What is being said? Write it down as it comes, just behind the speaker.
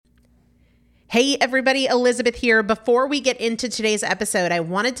Hey everybody, Elizabeth here. Before we get into today's episode, I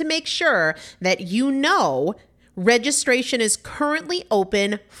wanted to make sure that you know registration is currently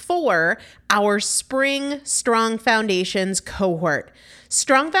open for our Spring Strong Foundations cohort.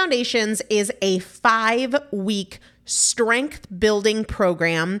 Strong Foundations is a 5-week strength building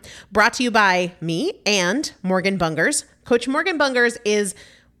program brought to you by me and Morgan Bungers. Coach Morgan Bungers is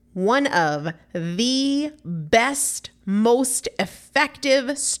one of the best, most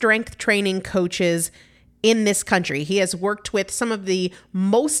effective strength training coaches in this country. He has worked with some of the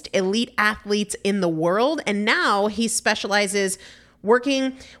most elite athletes in the world, and now he specializes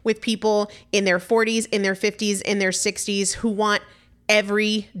working with people in their 40s, in their 50s, in their 60s who want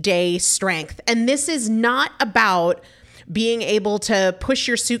everyday strength. And this is not about being able to push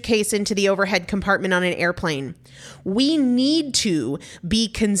your suitcase into the overhead compartment on an airplane. We need to be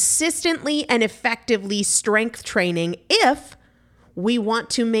consistently and effectively strength training if we want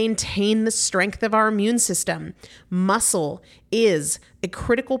to maintain the strength of our immune system. Muscle is a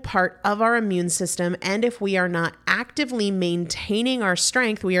critical part of our immune system, and if we are not actively maintaining our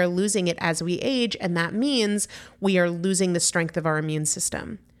strength, we are losing it as we age, and that means we are losing the strength of our immune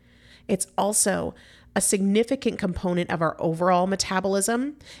system. It's also a significant component of our overall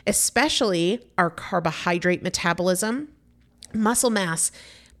metabolism, especially our carbohydrate metabolism. Muscle mass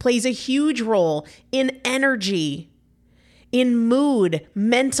plays a huge role in energy, in mood,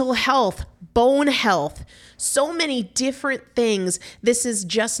 mental health, bone health, so many different things. This is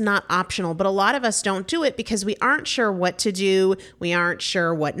just not optional, but a lot of us don't do it because we aren't sure what to do. We aren't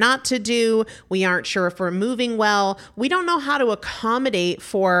sure what not to do. We aren't sure if we're moving well. We don't know how to accommodate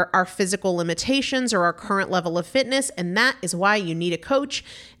for our physical limitations or our current level of fitness, and that is why you need a coach,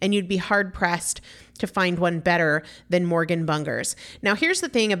 and you'd be hard-pressed to find one better than Morgan Bungers. Now, here's the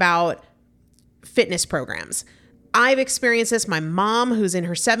thing about fitness programs. I've experienced this. My mom, who's in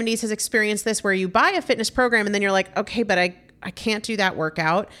her 70s, has experienced this, where you buy a fitness program and then you're like, okay, but I can't do that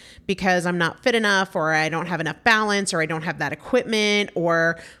workout because I'm not fit enough, or I don't have enough balance, or I don't have that equipment,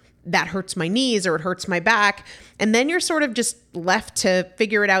 or that hurts my knees, or it hurts my back. And then you're sort of just left to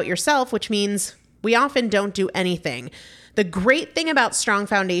figure it out yourself, which means we often don't do anything. The great thing about Strong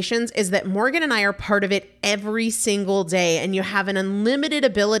Foundations is that Morgan and I are part of it every single day, and you have an unlimited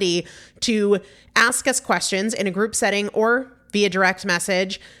ability to ask us questions in a group setting or via direct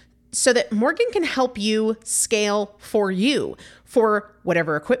message so that Morgan can help you scale for you, for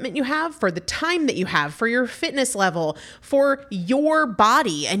whatever equipment you have, for the time that you have, for your fitness level, for your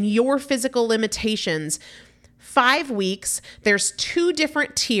body and your physical limitations. 5 weeks, there's 2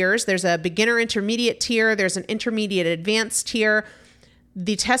 different tiers. There's a beginner intermediate tier. There's an intermediate advanced tier.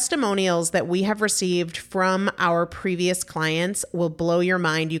 The testimonials that we have received from our previous clients will blow your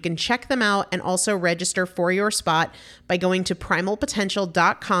mind. You can check them out and also register for your spot by going to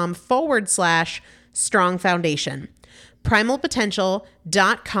primalpotential.com/strong foundation.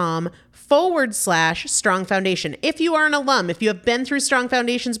 primalpotential.com/strong foundation. If you are an alum, if you have been through Strong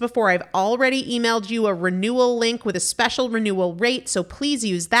Foundations before, I've already emailed you a renewal link with a special renewal rate, so please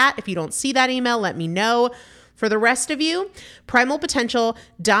use that. If you don't see that email, let me know. For the rest of you,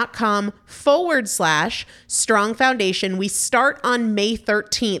 primalpotential.com/strong foundation. We start on May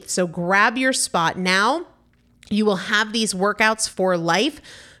 13th, so grab your spot now. You will have these workouts for life.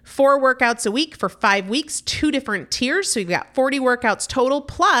 4 workouts a week for 5 weeks, 2 different tiers. So you've got 40 workouts total.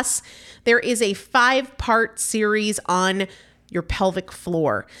 Plus, there is a 5-part series on your pelvic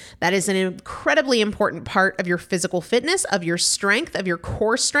floor. That is an incredibly important part of your physical fitness, of your strength, of your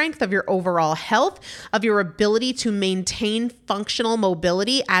core strength, of your overall health, of your ability to maintain functional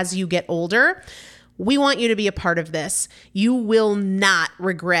mobility as you get older. We want you to be a part of this. You will not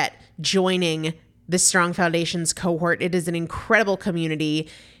regret joining the Strong Foundations cohort. It is an incredible community.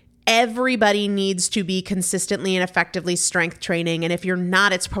 Everybody needs to be consistently and effectively strength training. And if you're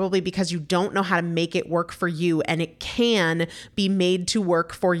not, it's probably because you don't know how to make it work for you. And it can be made to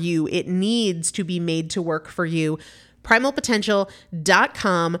work for you. It needs to be made to work for you.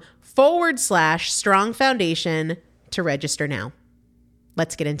 primalpotential.com/strong foundation to register now.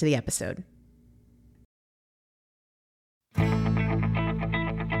 Let's get into the episode.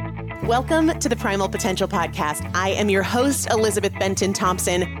 Welcome to the Primal Potential Podcast. I am your host, Elizabeth Benton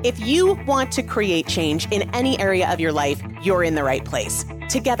Thompson. If you want to create change in any area of your life, you're in the right place.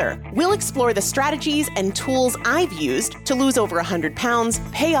 Together, we'll explore the strategies and tools I've used to lose over 100 pounds,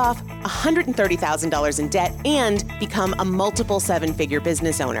 pay off $130,000 in debt, and become a multiple seven-figure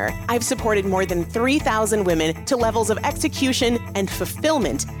business owner. I've supported more than 3,000 women to levels of execution and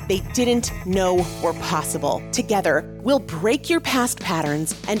fulfillment they didn't know were possible. Together, we'll break your past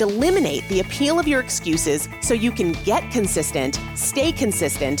patterns and eliminate the appeal of your excuses so you can get consistent, stay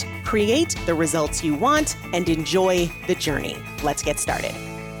consistent, create the results you want, and enjoy the journey. Let's get started.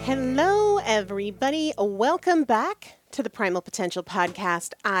 Hello, everybody. Welcome back to the Primal Potential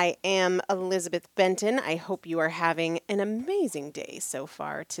Podcast. I am Elizabeth Benton. I hope you are having an amazing day so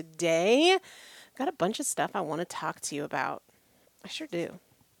far today. Got a bunch of stuff I want to talk to you about. I sure do.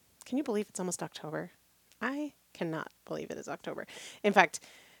 Can you believe it's almost October? I cannot believe it is October. In fact,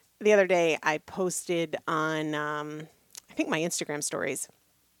 the other day I posted on, I think my Instagram stories,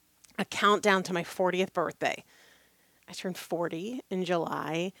 a countdown to my 40th birthday. I turned 40 in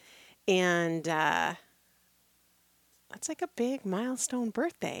July, and that's like a big milestone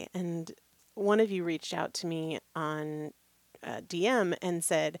birthday. And one of you reached out to me on DM and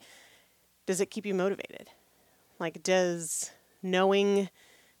said, does it keep you motivated? Like, does knowing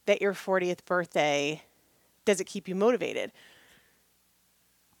that your 40th birthday, does it keep you motivated?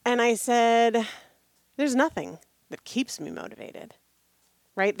 And I said, there's nothing that keeps me motivated.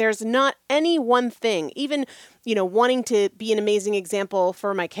 Right? There's not any one thing, even, wanting to be an amazing example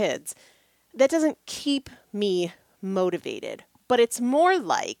for my kids, that doesn't keep me motivated. But it's more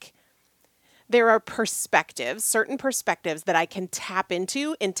like there are perspectives, certain perspectives that I can tap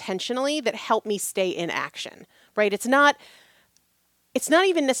into intentionally that help me stay in action, right? It's not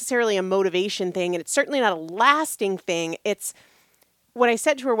even necessarily a motivation thing, and it's certainly not a lasting thing. What I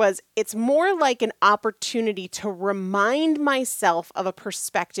said to her was, it's more like an opportunity to remind myself of a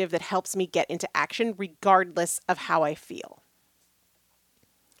perspective that helps me get into action regardless of how I feel.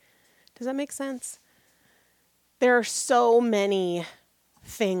 Does that make sense? There are so many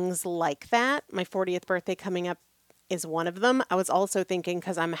things like that. My 40th birthday coming up is one of them. I was also thinking,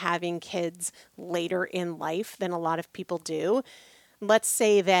 because I'm having kids later in life than a lot of people do. Let's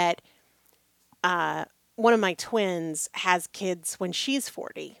say that one of my twins has kids when she's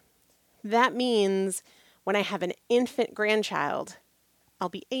 40. That means when I have an infant grandchild, I'll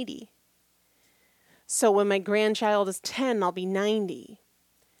be 80. So when my grandchild is 10, I'll be 90.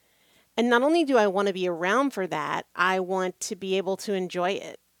 And not only do I want to be around for that, I want to be able to enjoy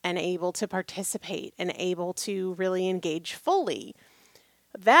it and able to participate and able to really engage fully.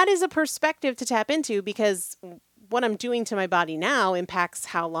 That is a perspective to tap into, because what I'm doing to my body now impacts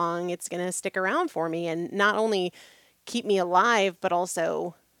how long it's going to stick around for me and not only keep me alive, but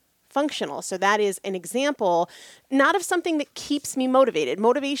also functional. So that is an example, not of something that keeps me motivated.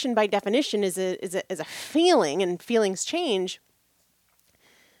 Motivation by definition is a feeling, and feelings change,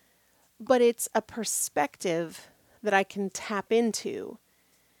 but it's a perspective that I can tap into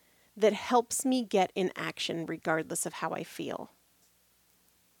that helps me get in action regardless of how I feel.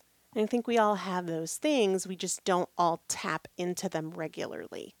 And I think we all have those things. We just don't all tap into them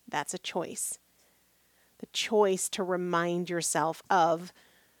regularly. That's a choice. The choice to remind yourself of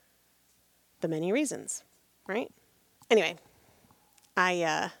the many reasons, right? Anyway,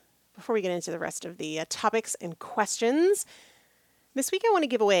 before we get into the rest of the topics and questions, this week I want to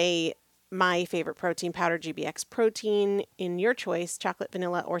give away my favorite protein powder, GBX Protein, in your choice, chocolate,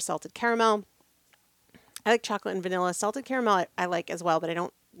 vanilla, or salted caramel. I like chocolate and vanilla. Salted caramel I like as well, but I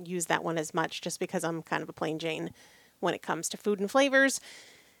don't use that one as much just because I'm kind of a plain Jane when it comes to food and flavors.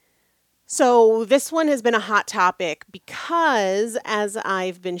 So this one has been a hot topic because, as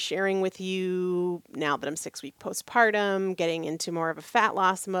I've been sharing with you now that I'm 6-week postpartum, getting into more of a fat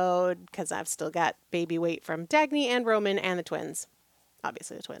loss mode because I've still got baby weight from Dagny and Roman and the twins,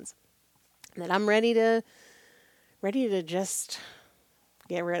 obviously the twins, that I'm ready to just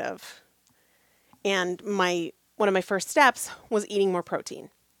get rid of. And one of my first steps was eating more protein.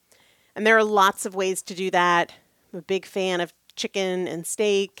 And there are lots of ways to do that. I'm a big fan of chicken and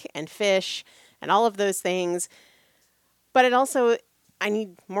steak and fish and all of those things. But I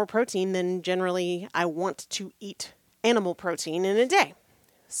need more protein than generally I want to eat animal protein in a day.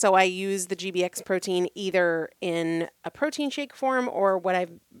 So I use the GBX Protein either in a protein shake form, or what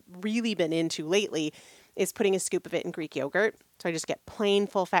I've really been into lately is putting a scoop of it in Greek yogurt. So I just get plain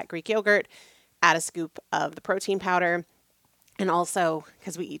full-fat Greek yogurt, add a scoop of the protein powder. And also,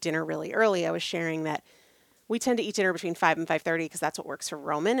 because we eat dinner really early, I was sharing that we tend to eat dinner between 5 and 5:30 because that's what works for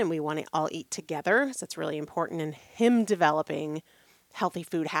Roman, and we want to all eat together. So it's really important in him developing healthy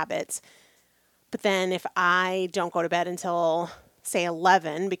food habits. But then if I don't go to bed until, say,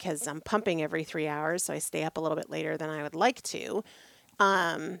 11, because I'm pumping every 3 hours, so I stay up a little bit later than I would like to,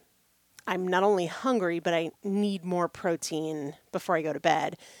 I'm not only hungry, but I need more protein before I go to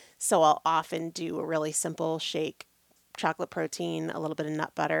bed. So I'll often do a really simple shake, chocolate protein, a little bit of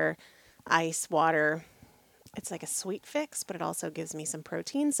nut butter, ice, water. It's like a sweet fix, but it also gives me some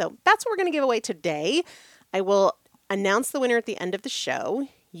protein. So that's what we're going to give away today. I will announce the winner at the end of the show.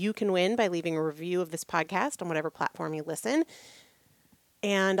 You can win by leaving a review of this podcast on whatever platform you listen.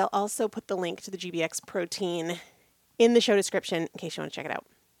 And I'll also put the link to the GBX protein in the show description in case you want to check it out,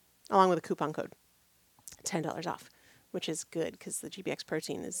 along with a coupon code, $10 off, which is good because the GBX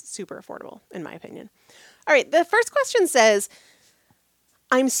protein is super affordable, in my opinion. All right, the first question says,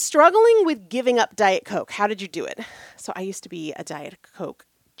 I'm struggling with giving up Diet Coke. How did you do it? So I used to be a Diet Coke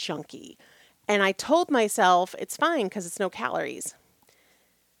junkie, and I told myself it's fine because it's no calories.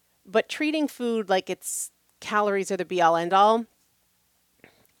 But treating food like it's calories are the be-all, end-all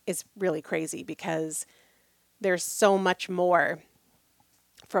is really crazy because there's so much more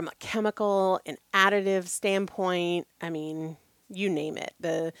from a chemical and additive standpoint. I mean, you name it.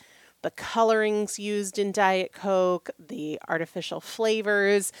 The colorings used in Diet Coke, the artificial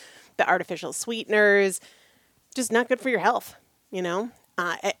flavors, the artificial sweeteners, just not good for your health, you know?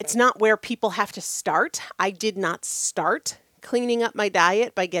 It's not where people have to start. I did not start cleaning up my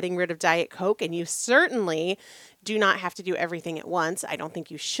diet by getting rid of Diet Coke, and you certainly do not have to do everything at once. I don't think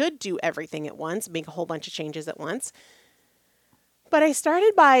you should do everything at once, make a whole bunch of changes at once. But I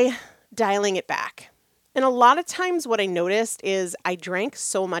started by dialing it back. And a lot of times what I noticed is I drank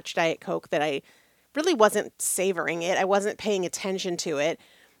so much Diet Coke that I really wasn't savoring it. I wasn't paying attention to it.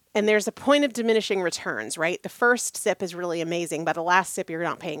 And there's a point of diminishing returns, right? The first sip is really amazing. By the last sip, you're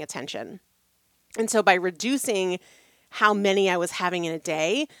not paying attention. And so by reducing how many I was having in a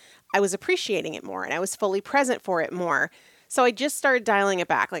day, I was appreciating it more and I was fully present for it more. So I just started dialing it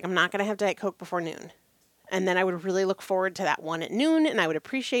back. Like, I'm not going to have Diet Coke before noon. And then I would really look forward to that one at noon and I would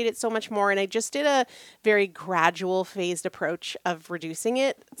appreciate it so much more. And I just did a very gradual phased approach of reducing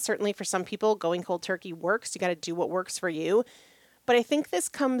it. Certainly for some people, going cold turkey works. You got to do what works for you. But I think this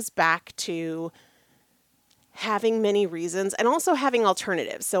comes back to having many reasons and also having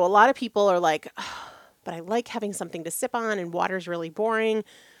alternatives. So a lot of people are like, oh, but I like having something to sip on and water's really boring.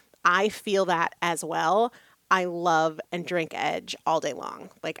 I feel that as well. I love and drink Edge all day long.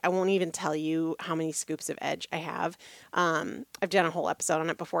 Like, I won't even tell you how many scoops of Edge I have. I've done a whole episode on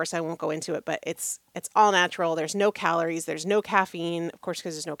it before, so I won't go into it, but it's all natural. There's no calories. There's no caffeine. Of course,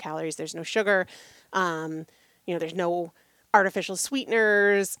 because there's no calories, there's no sugar. There's no artificial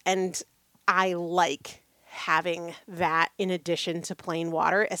sweeteners. And I like having that in addition to plain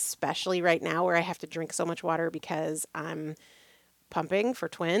water, especially right now where I have to drink so much water because I'm pumping for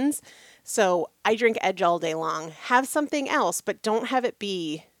twins. So I drink Edge all day long. Have something else, but don't have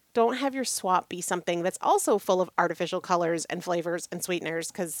your swap be something that's also full of artificial colors and flavors and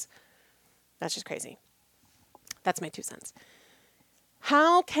sweeteners, because that's just crazy. That's my 2 cents.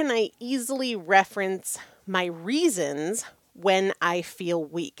 How can I easily reference my reasons when I feel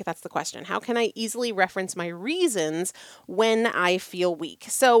weak? That's the question. How can I easily reference my reasons when I feel weak?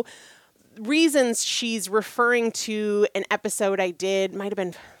 So reasons, she's referring to an episode I did, might have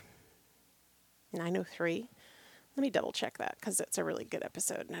been 903. Let me double check that because it's a really good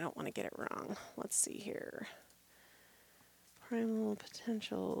episode and I don't want to get it wrong. Let's see here. Primal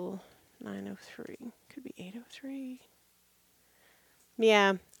Potential 903. Could be 803.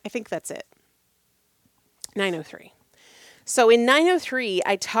 Yeah, I think that's it. 903. So in 903,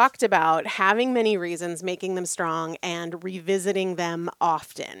 I talked about having many reasons, making them strong, and revisiting them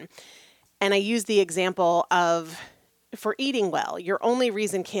often. And I used the example of, for eating well, your only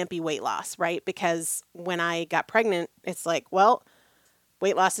reason can't be weight loss, right? Because when I got pregnant, it's like, well,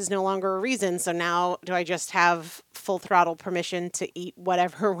 weight loss is no longer a reason. So now do I just have full throttle permission to eat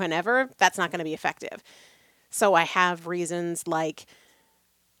whatever, whenever? That's not going to be effective. So I have reasons like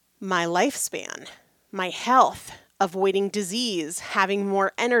my lifespan, my health, avoiding disease, having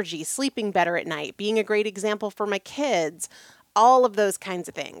more energy, sleeping better at night, being a great example for my kids, all of those kinds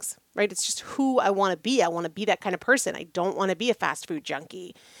of things, right? It's just who I want to be. I want to be that kind of person. I don't want to be a fast food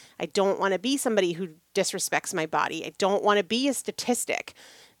junkie. I don't want to be somebody who disrespects my body. I don't want to be a statistic.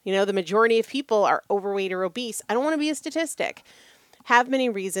 You know, the majority of people are overweight or obese. I don't want to be a statistic. Have many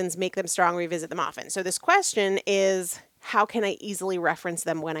reasons, make them strong, revisit them often. So this question is, how can I easily reference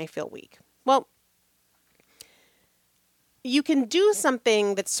them when I feel weak? Well, you can do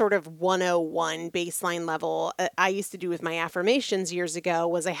something that's sort of 101 baseline level. I used to do with my affirmations years ago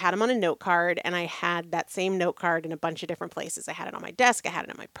was I had them on a note card, and I had that same note card in a bunch of different places. I had it on my desk. I had it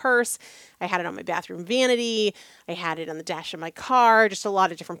on my purse. I had it on my bathroom vanity. I had it on the dash of my car, just a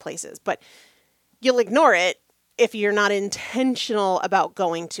lot of different places. But you'll ignore it if you're not intentional about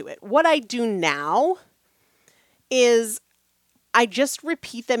going to it. What I do now is I just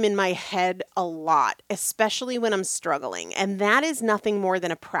repeat them in my head a lot, especially when I'm struggling. And that is nothing more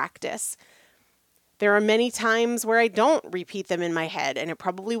than a practice. There are many times where I don't repeat them in my head, and it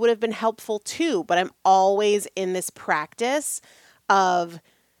probably would have been helpful too, but I'm always in this practice of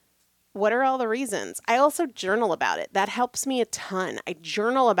what are all the reasons? I also journal about it. That helps me a ton. I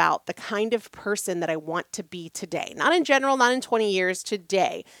journal about the kind of person that I want to be today. Not in general, not in 20 years,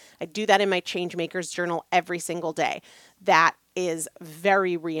 today. I do that in my Changemakers journal every single day. That is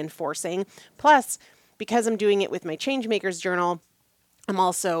very reinforcing. Plus, because I'm doing it with my Changemakers journal, I'm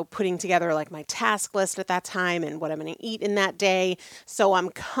also putting together like my task list at that time and what I'm going to eat in that day. So I'm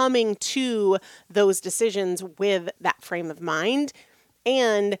coming to those decisions with that frame of mind.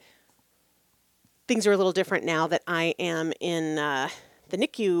 And things are a little different now that I am in the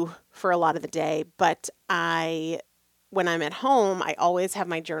NICU for a lot of the day, but when I'm at home, I always have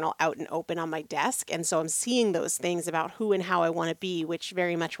my journal out and open on my desk. And so I'm seeing those things about who and how I want to be, which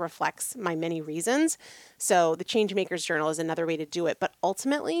very much reflects my many reasons. So the Changemakers journal is another way to do it. But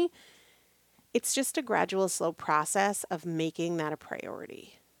ultimately, it's just a gradual, slow process of making that a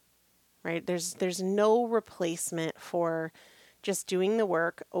priority, right? There's no replacement for just doing the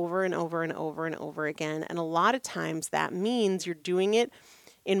work over and over and over and over again. And a lot of times that means you're doing it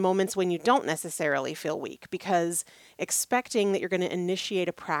in moments when you don't necessarily feel weak, because expecting that you're going to initiate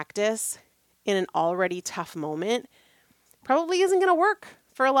a practice in an already tough moment probably isn't going to work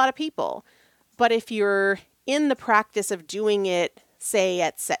for a lot of people. But if you're in the practice of doing it, say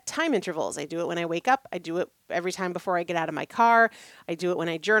at set time intervals, I do it when I wake up, I do it every time before I get out of my car, I do it when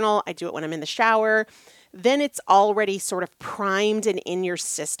I journal, I do it when I'm in the shower, then it's already sort of primed and in your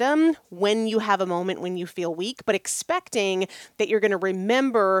system when you have a moment when you feel weak, but expecting that you're going to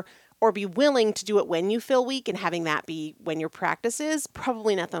remember or be willing to do it when you feel weak and having that be when your practice is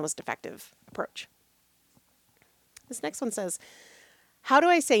probably not the most effective approach. This next one says, how do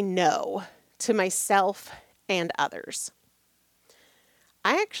I say no to myself and others?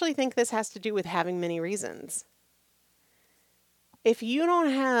 I actually think this has to do with having many reasons. If you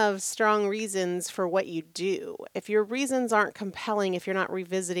don't have strong reasons for what you do, if your reasons aren't compelling, if you're not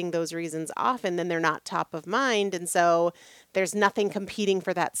revisiting those reasons often, then they're not top of mind. And so there's nothing competing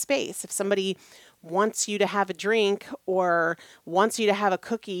for that space. If somebody wants you to have a drink or wants you to have a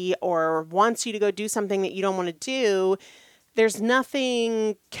cookie or wants you to go do something that you don't want to do, there's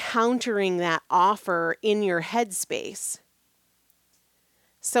nothing countering that offer in your headspace.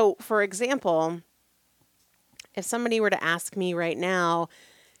 So, for example, if somebody were to ask me right now,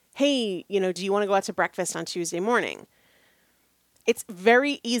 hey, do you want to go out to breakfast on Tuesday morning? It's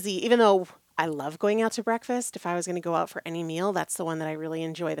very easy, even though I love going out to breakfast. If I was going to go out for any meal, that's the one that I really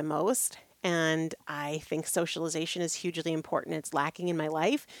enjoy the most. And I think socialization is hugely important. It's lacking in my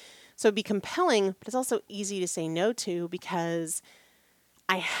life. So it'd be compelling, but it's also easy to say no to because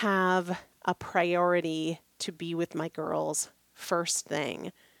I have a priority to be with my girls first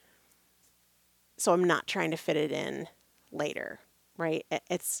thing. So I'm not trying to fit it in later, right?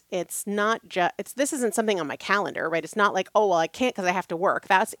 It's not just, this isn't something on my calendar, right? It's not like, oh, well, I can't because I have to work.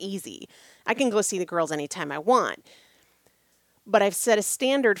 That's easy. I can go see the girls anytime I want. But I've set a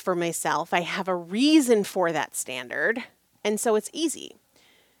standard for myself. I have a reason for that standard. And so it's easy.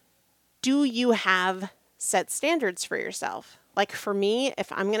 Do you have set standards for yourself? Like for me,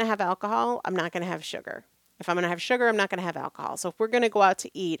 if I'm going to have alcohol, I'm not going to have sugar. If I'm going to have sugar, I'm not going to have alcohol. So if we're going to go out to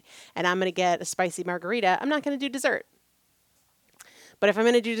eat and I'm going to get a spicy margarita, I'm not going to do dessert. But if I'm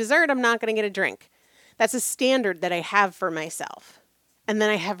going to do dessert, I'm not going to get a drink. That's a standard that I have for myself. And then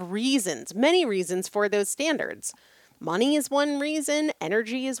I have reasons, many reasons for those standards. Money is one reason.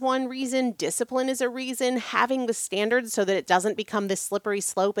 Energy is one reason. Discipline is a reason. Having the standards so that it doesn't become this slippery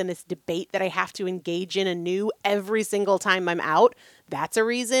slope and this debate that I have to engage in anew every single time I'm out. That's a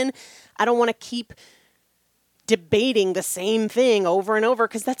reason. I don't want to keep debating the same thing over and over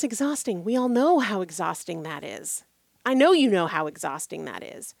because that's exhausting. We all know how exhausting that is. I know you know how exhausting that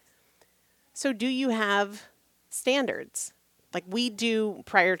is. So do you have standards? Like we do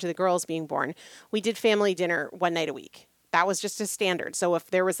prior to the girls being born, we did family dinner one night a week. That was just a standard. So if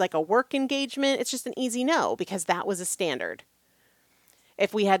there was like a work engagement, it's just an easy no because that was a standard.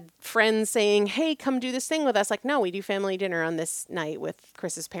 If we had friends saying, hey, come do this thing with us, like, no, we do family dinner on this night with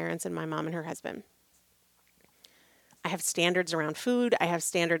Chris's parents and my mom and her husband. I have standards around food. I have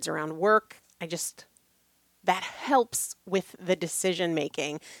standards around work. that helps with the decision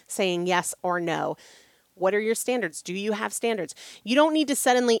making, saying yes or no. What are your standards? Do you have standards? You don't need to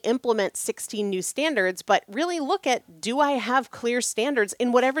suddenly implement 16 new standards, but really look at, do I have clear standards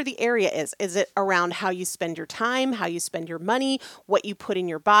in whatever the area is? Is it around how you spend your time, how you spend your money, what you put in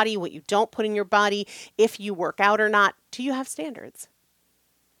your body, what you don't put in your body, if you work out or not? Do you have standards?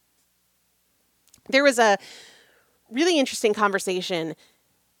 There was a really interesting conversation,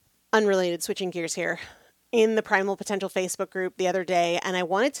 unrelated, switching gears here, in the Primal Potential Facebook group the other day, and I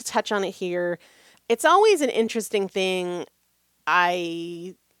wanted to touch on it here. It's always an interesting thing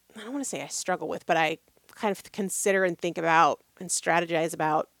I don't want to say I struggle with, but I kind of consider and think about and strategize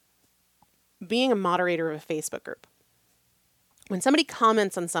about being a moderator of a Facebook group. When somebody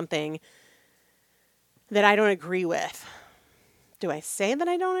comments on something that I don't agree with, do I say that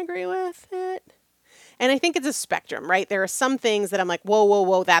I don't agree with it? And I think it's a spectrum, right? There are some things that I'm like, whoa, whoa,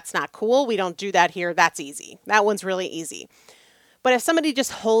 whoa, that's not cool. We don't do that here. That's easy. That one's really easy. But if somebody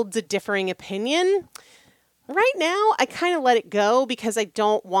just holds a differing opinion, right now I kind of let it go because I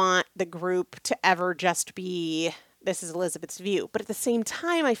don't want the group to ever just be, this is Elizabeth's view. But at the same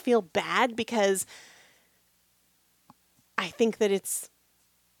time, I feel bad because I think that it's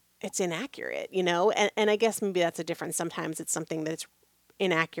inaccurate, you know? And I guess maybe that's a difference. Sometimes it's something that's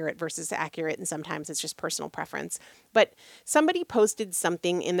inaccurate versus accurate, and sometimes it's just personal preference. But somebody posted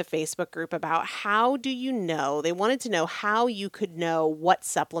something in the Facebook group about how do you know, they wanted to know how you could know what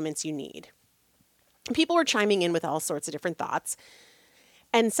supplements you need. People were chiming in with all sorts of different thoughts.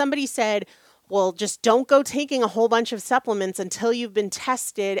 And somebody said, well, just don't go taking a whole bunch of supplements until you've been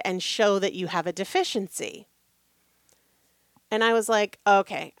tested and show that you have a deficiency. And I was like,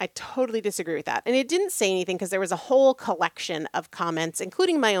 okay, I totally disagree with that. And it didn't say anything because there was a whole collection of comments,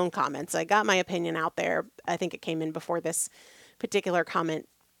 including my own comments. I got my opinion out there. I think it came in before this particular comment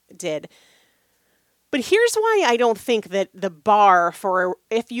did. But here's why I don't think that the bar for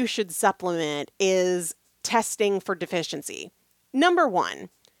if you should supplement is testing for deficiency. Number one,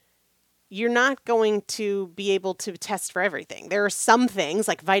 you're not going to be able to test for everything. There are some things,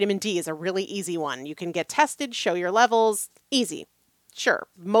 like vitamin D is a really easy one. You can get tested, show your levels, easy. Sure,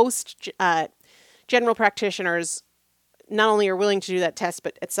 most general practitioners not only are willing to do that test,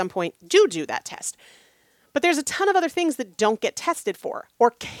 but at some point do that test. But there's a ton of other things that don't get tested for,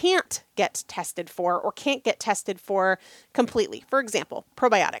 or can't get tested for, or can't get tested for completely. For example,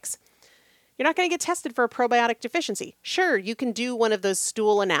 probiotics. You're not going to get tested for a probiotic deficiency. Sure, you can do one of those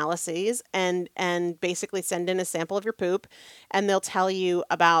stool analyses and basically send in a sample of your poop, and they'll tell you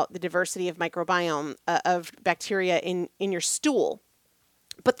about the diversity of microbiome of bacteria in your stool.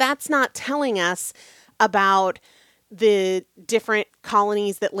 But that's not telling us about the different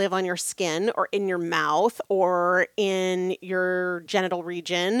colonies that live on your skin or in your mouth or in your genital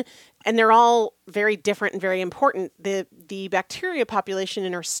region. And they're all very different and very important. The bacteria population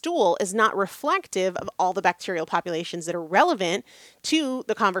in our stool is not reflective of all the bacterial populations that are relevant to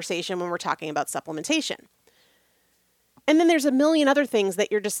the conversation when we're talking about supplementation. And then there's a million other things that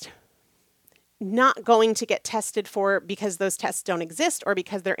you're just not going to get tested for because those tests don't exist or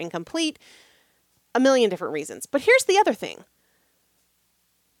because they're incomplete. A million different reasons. But here's the other thing.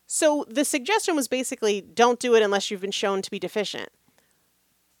 So the suggestion was basically don't do it unless you've been shown to be deficient.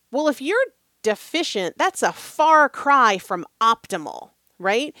 Well, if you're deficient, that's a far cry from optimal,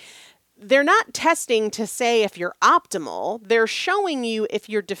 right? They're not testing to say if you're optimal. They're showing you if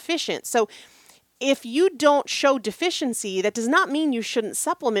you're deficient. So if you don't show deficiency, that does not mean you shouldn't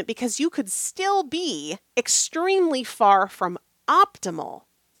supplement because you could still be extremely far from optimal.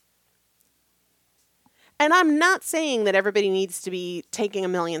 And I'm not saying that everybody needs to be taking a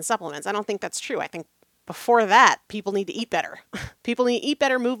million supplements. I don't think that's true. I think before that, people need to eat better. People need to eat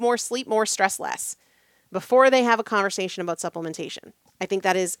better, move more, sleep more, stress less before they have a conversation about supplementation. I think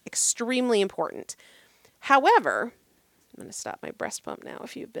that is extremely important. However, I'm going to stop my breast pump now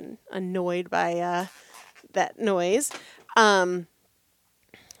if you've been annoyed by that noise.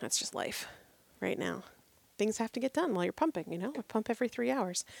 That's just life right now. Things have to get done while you're pumping, you know? I pump every 3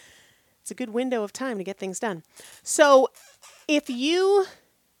 hours. It's a good window of time to get things done. So if you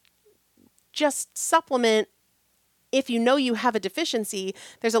just supplement, if you know you have a deficiency,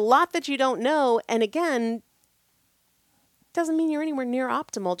 there's a lot that you don't know. And again, doesn't mean you're anywhere near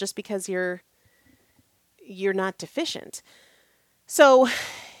optimal just because you're not deficient. So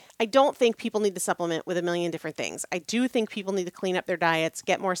I don't think people need to supplement with a million different things. I do think people need to clean up their diets,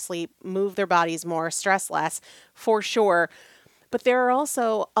 get more sleep, move their bodies more, stress less, for sure. But there are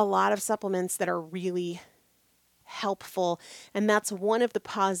also a lot of supplements that are really helpful. And that's one of the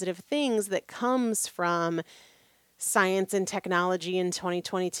positive things that comes from science and technology in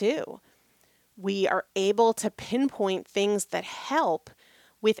 2022. We are able to pinpoint things that help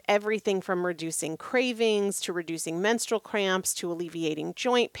with everything from reducing cravings to reducing menstrual cramps to alleviating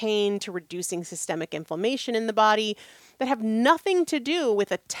joint pain to reducing systemic inflammation in the body that have nothing to do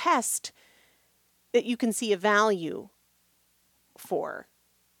with a test that you can see a value for.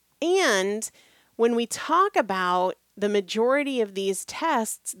 And when we talk about the majority of these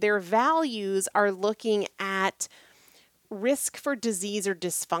tests, their values are looking at risk for disease or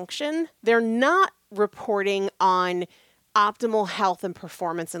dysfunction. They're not reporting on optimal health and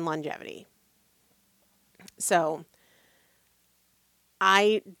performance and longevity. So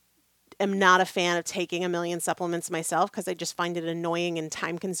I am not a fan of taking a million supplements myself because I just find it annoying and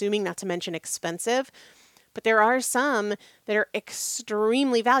time consuming, not to mention expensive. But there are some that are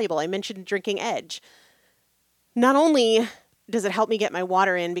extremely valuable. I mentioned Drinking Edge. Not only does it help me get my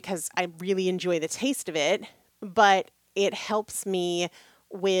water in because I really enjoy the taste of it, but it helps me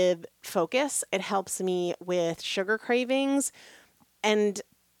with focus. It helps me with sugar cravings. And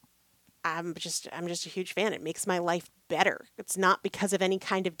I'm just a huge fan. It makes my life better. It's not because of any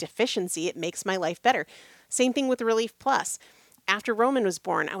kind of deficiency. It makes my life better. Same thing with Relief Plus. After Roman was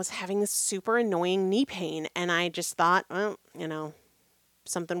born, I was having this super annoying knee pain. And I just thought, well,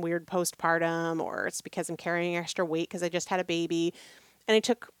 something weird postpartum, or it's because I'm carrying extra weight because I just had a baby. And I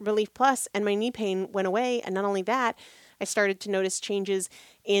took Relief Plus and my knee pain went away. And not only that, I started to notice changes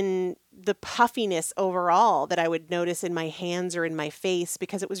in the puffiness overall that I would notice in my hands or in my face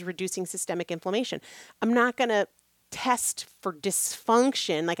because it was reducing systemic inflammation. I'm not going to test for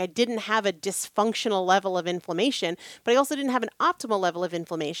dysfunction. Like I didn't have a dysfunctional level of inflammation, but I also didn't have an optimal level of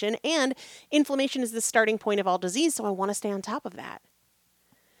inflammation. And inflammation is the starting point of all disease. So I want to stay on top of that.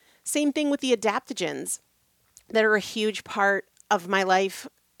 Same thing with the adaptogens that are a huge part of my life.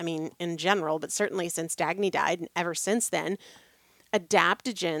 I mean, in general, but certainly since Dagny died and ever since then,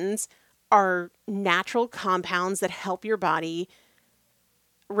 adaptogens are natural compounds that help your body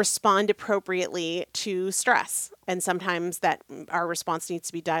respond appropriately to stress. And sometimes that our response needs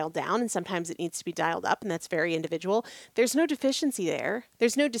to be dialed down and sometimes it needs to be dialed up, and that's very individual. There's no deficiency there.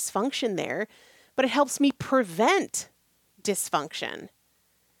 There's no dysfunction there, but it helps me prevent dysfunction.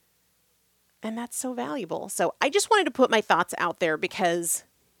 And that's so valuable. So I just wanted to put my thoughts out there because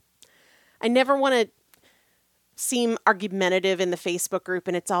I never want to seem argumentative in the Facebook group,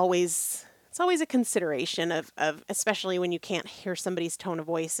 and it's always a consideration of especially when you can't hear somebody's tone of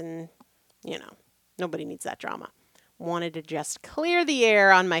voice, and nobody needs that drama. Wanted to just clear the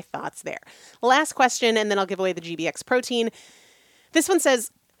air on my thoughts there. Last question, and then I'll give away the GBX protein. This one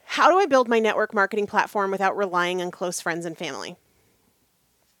says, how do I build my network marketing platform without relying on close friends and family?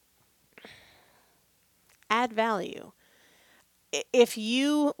 Add value. If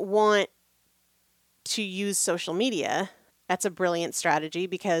you want to use social media, that's a brilliant strategy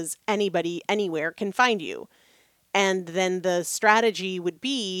because anybody, anywhere can find you. And then the strategy would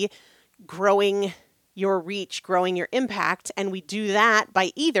be growing your reach, growing your impact. And we do that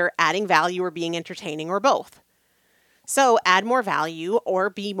by either adding value or being entertaining or both. So add more value or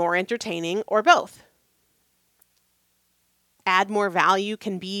be more entertaining or both. Add more value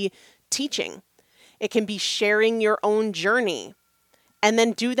can be teaching. It can be sharing your own journey. And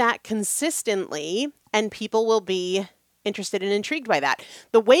then do that consistently, and people will be interested and intrigued by that.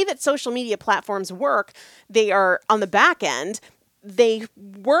 The way that social media platforms work, they are on the back end, they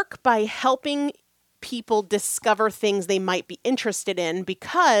work by helping people discover things they might be interested in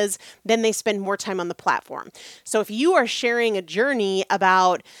because then they spend more time on the platform. So if you are sharing a journey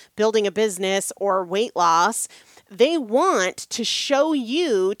about building a business or weight loss, they want to show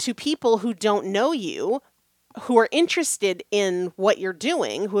you to people who don't know you, who are interested in what you're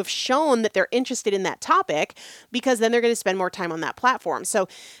doing, who have shown that they're interested in that topic, because then they're going to spend more time on that platform. So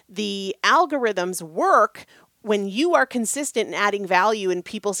the algorithms work when you are consistent in adding value and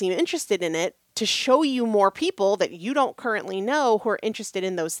people seem interested in it to show you more people that you don't currently know who are interested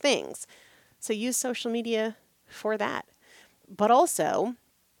in those things. So use social media for that. But also,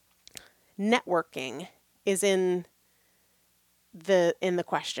 networking is in the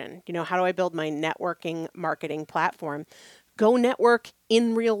question. How do I build my networking marketing platform? Go network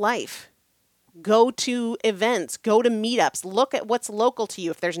in real life. Go to events, go to meetups, look at what's local to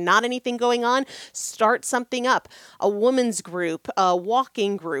you. If there's not anything going on, start something up. A woman's group, a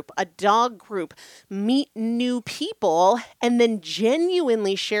walking group, a dog group. Meet new people and then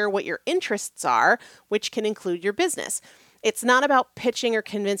genuinely share what your interests are, which can include your business. It's not about pitching or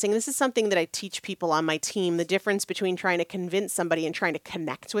convincing. This is something that I teach people on my team, the difference between trying to convince somebody and trying to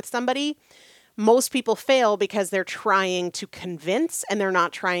connect with somebody. Most people fail because they're trying to convince and they're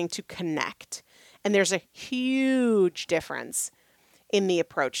not trying to connect. And there's a huge difference in the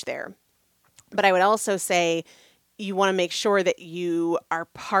approach there. But I would also say, you want to make sure that you are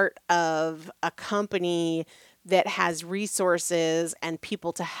part of a company that has resources and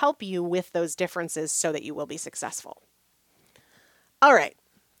people to help you with those differences so that you will be successful. All right.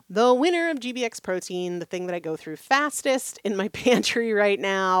 The winner of GBX Protein, the thing that I go through fastest in my pantry right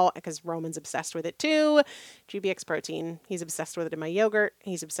now, because Roman's obsessed with it too. GBX Protein. He's obsessed with it in my yogurt.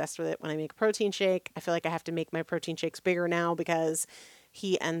 He's obsessed with it when I make a protein shake. I feel like I have to make my protein shakes bigger now because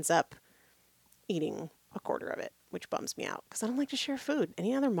he ends up eating a quarter of it, which bums me out because I don't like to share food.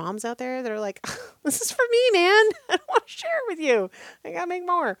 Any other moms out there that are like, this is for me, man. I don't want to share it with you. I got to make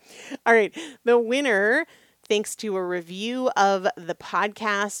more. All right. The winner, thanks to a review of the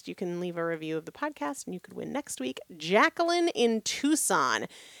podcast. You can leave a review of the podcast and you could win next week. Jacqueline in Tucson.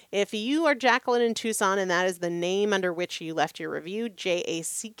 If you are Jacqueline in Tucson and that is the name under which you left your review,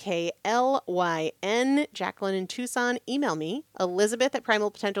 JACKLYN, Jacqueline in Tucson, email me,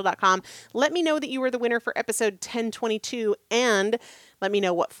 elizabeth@primalpotential.com. Let me know that you were the winner for episode 1022 and let me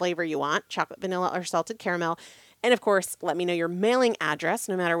know what flavor you want, chocolate, vanilla, or salted caramel. And of course, let me know your mailing address,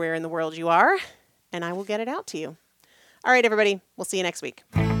 no matter where in the world you are, and I will get it out to you. All right, everybody. We'll see you next week.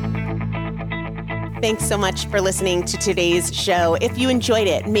 Thanks so much for listening to today's show. If you enjoyed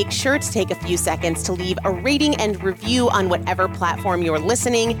it, make sure to take a few seconds to leave a rating and review on whatever platform you're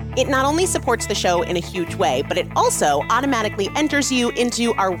listening. It not only supports the show in a huge way, but it also automatically enters you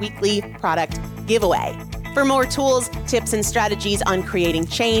into our weekly product giveaway. For more tools, tips, and strategies on creating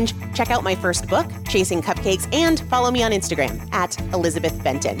change, check out my first book, Chasing Cupcakes, and follow me on Instagram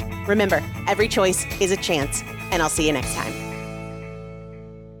 @ElizabethBenton. Remember, every choice is a chance, and I'll see you next time.